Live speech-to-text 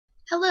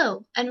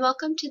Hello, and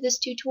welcome to this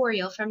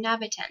tutorial from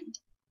Navitend.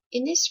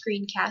 In this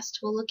screencast,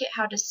 we'll look at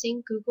how to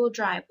sync Google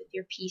Drive with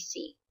your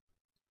PC.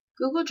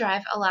 Google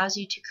Drive allows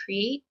you to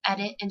create,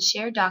 edit, and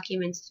share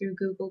documents through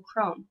Google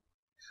Chrome.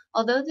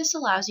 Although this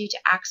allows you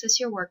to access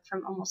your work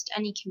from almost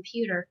any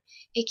computer,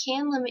 it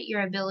can limit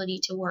your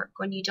ability to work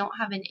when you don't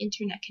have an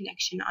internet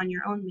connection on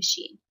your own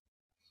machine.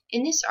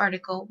 In this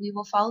article, we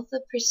will follow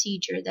the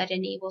procedure that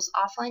enables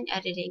offline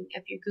editing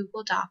of your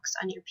Google Docs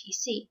on your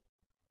PC.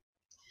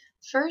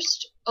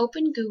 First,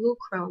 open Google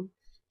Chrome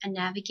and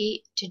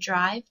navigate to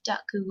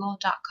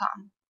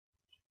drive.google.com.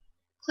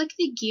 Click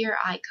the gear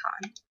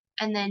icon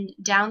and then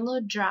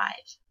Download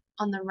Drive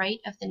on the right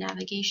of the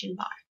navigation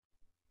bar.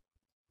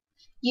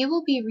 You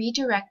will be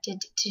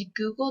redirected to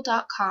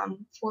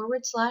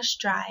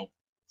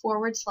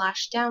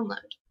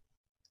google.com/drive/download.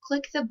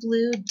 Click the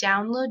blue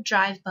Download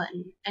Drive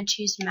button and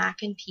choose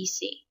Mac and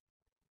PC.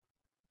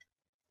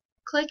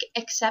 Click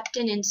Accept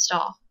and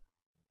Install.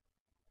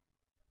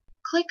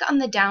 Click on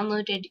the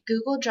downloaded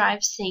Google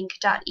Drive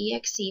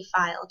sync.exe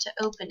file to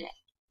open it.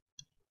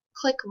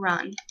 Click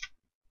Run.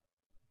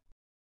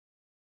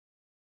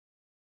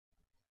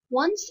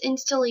 Once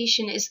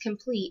installation is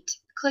complete,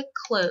 click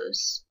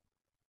Close.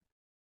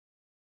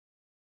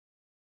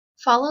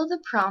 Follow the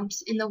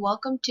prompts in the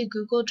Welcome to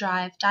Google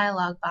Drive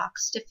dialog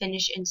box to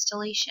finish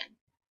installation.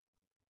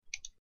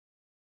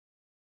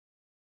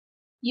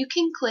 You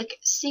can click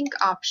Sync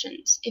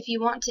Options if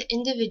you want to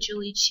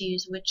individually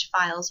choose which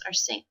files are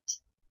synced.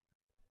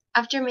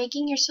 After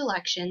making your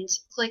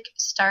selections, click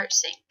Start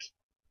Sync.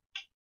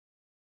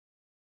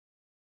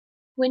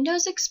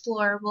 Windows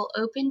Explorer will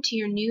open to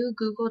your new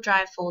Google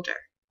Drive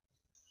folder.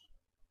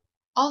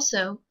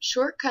 Also,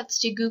 shortcuts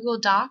to Google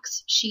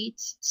Docs,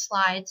 Sheets,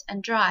 Slides,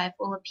 and Drive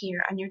will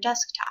appear on your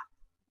desktop.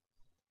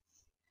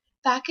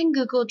 Back in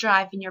Google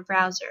Drive in your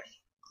browser,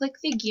 click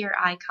the gear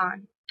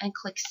icon and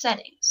click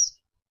Settings.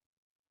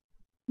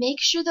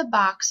 Make sure the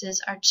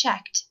boxes are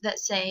checked that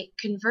say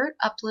Convert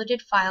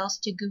uploaded files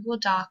to Google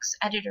Docs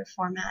editor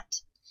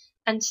format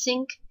and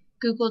sync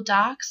Google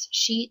Docs,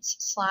 Sheets,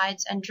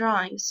 Slides, and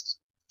Drawings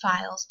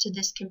files to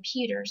this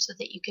computer so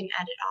that you can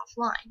edit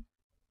offline.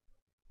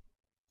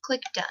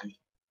 Click Done.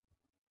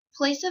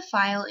 Place a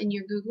file in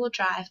your Google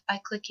Drive by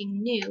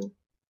clicking New,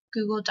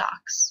 Google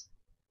Docs.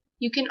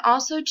 You can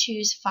also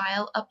choose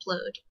File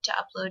Upload to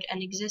upload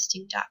an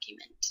existing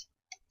document.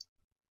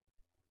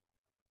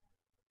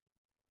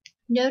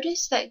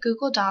 Notice that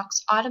Google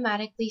Docs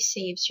automatically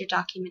saves your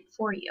document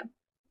for you.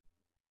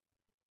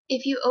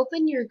 If you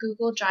open your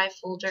Google Drive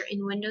folder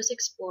in Windows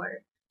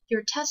Explorer,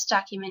 your test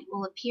document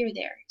will appear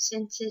there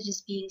since it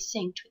is being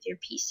synced with your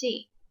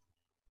PC.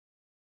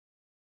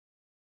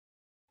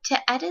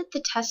 To edit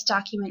the test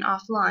document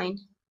offline,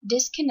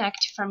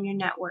 disconnect from your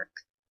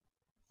network.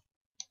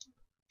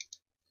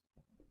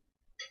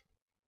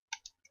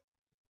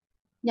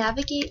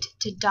 Navigate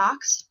to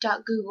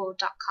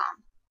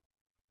docs.google.com.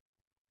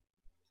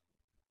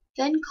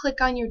 Then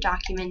click on your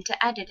document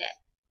to edit it.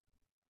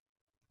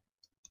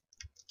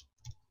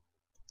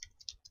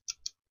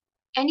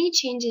 Any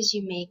changes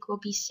you make will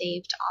be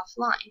saved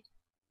offline.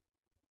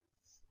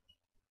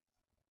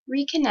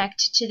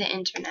 Reconnect to the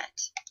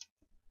internet.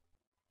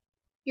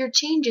 Your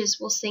changes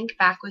will sync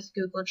back with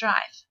Google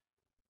Drive.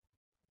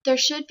 There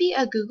should be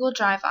a Google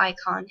Drive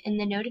icon in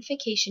the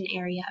notification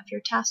area of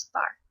your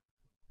taskbar.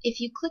 If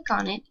you click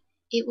on it,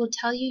 it will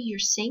tell you your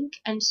sync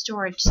and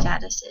storage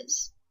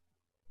statuses.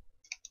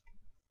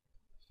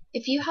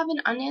 If you have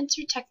an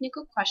unanswered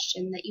technical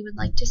question that you would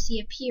like to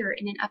see appear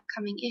in an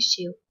upcoming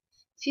issue,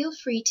 feel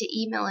free to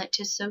email it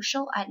to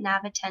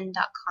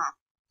social@navitend.com.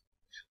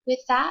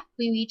 With that,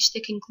 we reach the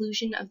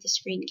conclusion of the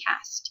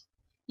screencast.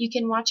 You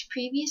can watch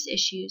previous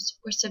issues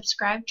or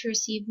subscribe to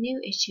receive new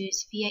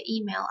issues via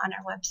email on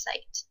our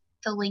website.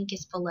 The link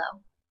is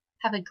below.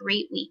 Have a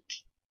great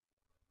week.